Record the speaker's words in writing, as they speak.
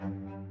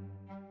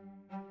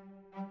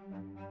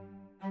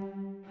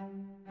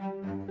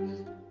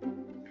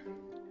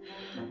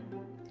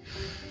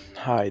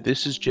Hi,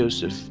 this is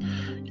Joseph,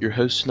 your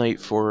host tonight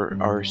for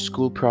our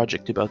school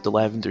project about the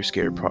Lavender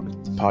Scare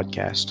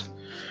podcast.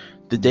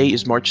 The date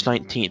is March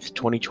 19th,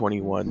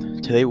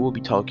 2021. Today we'll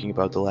be talking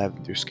about the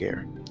Lavender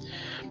Scare.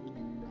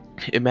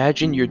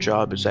 Imagine your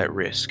job is at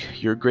risk.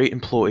 You're a great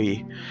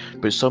employee,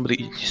 but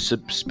somebody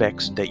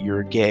suspects that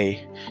you're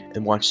gay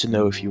and wants to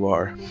know if you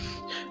are.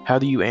 How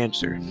do you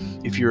answer?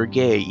 If you're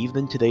gay, even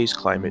in today's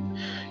climate,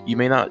 you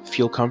may not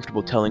feel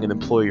comfortable telling an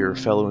employer or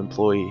fellow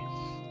employee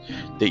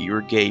that you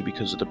are gay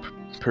because of the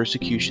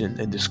persecution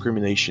and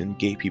discrimination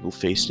gay people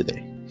face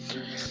today.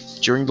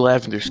 During the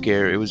Lavender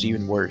Scare, it was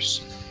even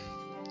worse.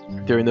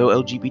 There are no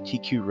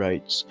LGBTQ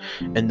rights,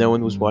 and no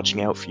one was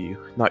watching out for you.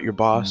 Not your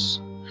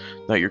boss,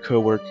 not your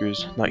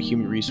coworkers, not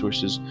human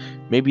resources,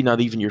 maybe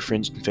not even your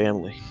friends and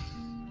family.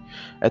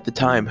 At the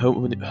time,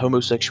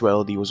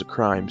 homosexuality was a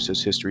crime,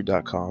 says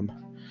History.com.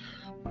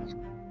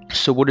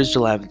 So what is the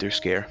Lavender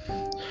Scare?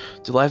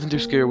 The Lavender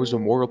Scare was a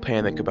moral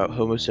panic about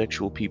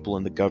homosexual people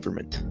in the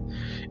government.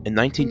 In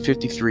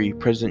 1953,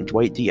 President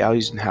Dwight D.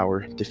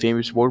 Eisenhower, the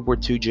famous World War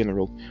II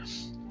general,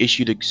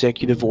 issued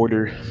Executive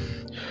Order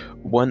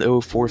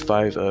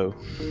 10450,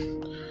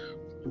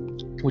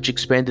 which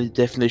expanded the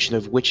definition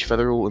of which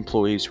federal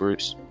employees were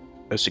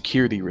a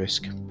security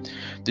risk.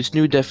 This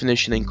new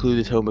definition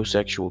included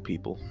homosexual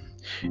people.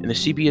 In a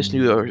CBS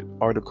News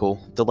article,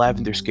 The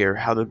Lavender Scare,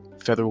 How the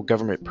Federal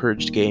Government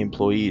Purged Gay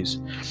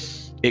Employees,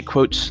 it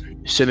quotes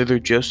Senator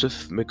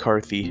Joseph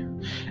McCarthy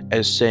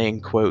as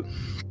saying, quote,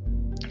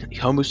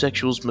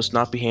 "Homosexuals must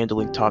not be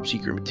handling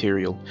top-secret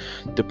material.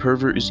 The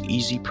pervert is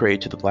easy prey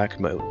to the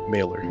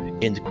blackmailer,"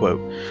 end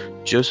quote.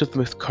 Joseph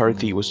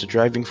McCarthy was the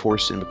driving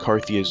force in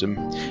McCarthyism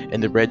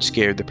and the Red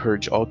Scare to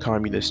purge all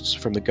communists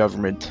from the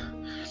government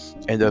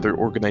and other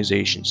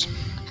organizations.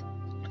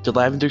 The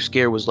Lavender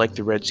Scare was like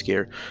the Red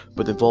Scare,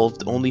 but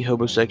involved only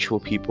homosexual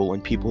people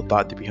and people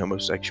thought to be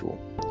homosexual.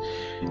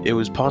 It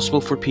was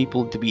possible for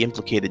people to be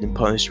implicated and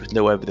punished with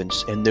no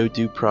evidence and no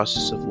due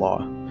process of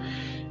law.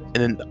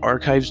 In an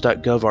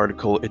archives.gov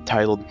article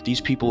entitled "These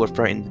People Are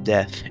Frightened to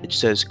Death," it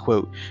says,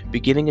 quote,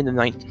 "Beginning in the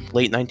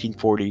late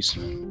 1940s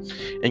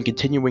and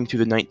continuing through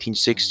the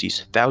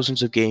 1960s,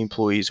 thousands of gay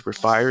employees were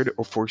fired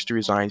or forced to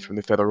resign from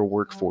the federal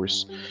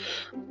workforce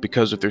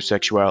because of their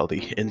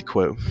sexuality," end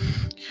quote.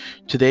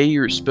 Today,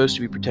 you're supposed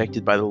to be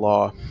protected by the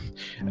law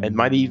and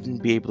might even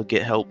be able to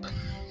get help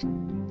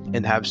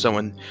and have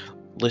someone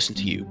listen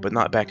to you, but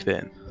not back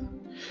then.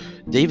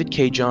 David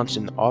K.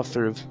 Johnson,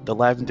 author of The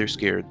Lavender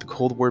Scare, The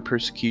Cold War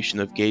Persecution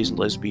of Gays and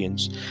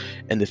Lesbians,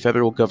 and the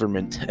Federal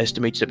Government,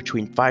 estimates that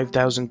between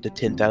 5,000 to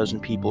 10,000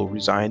 people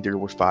resigned or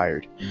were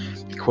fired.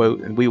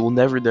 Quote, "And we will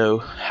never know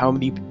how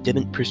many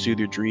didn't pursue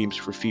their dreams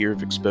for fear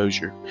of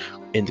exposure,"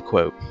 end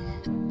quote.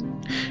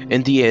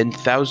 In the end,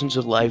 thousands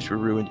of lives were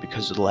ruined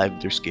because of the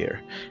Lavender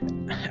Scare.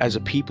 As a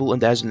people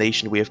and as a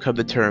nation, we have come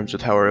to terms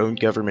with how our own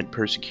government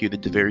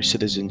persecuted the very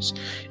citizens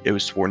it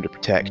was sworn to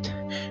protect.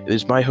 It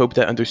is my hope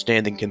that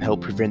understanding can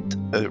help prevent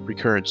a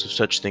recurrence of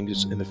such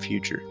things in the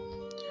future.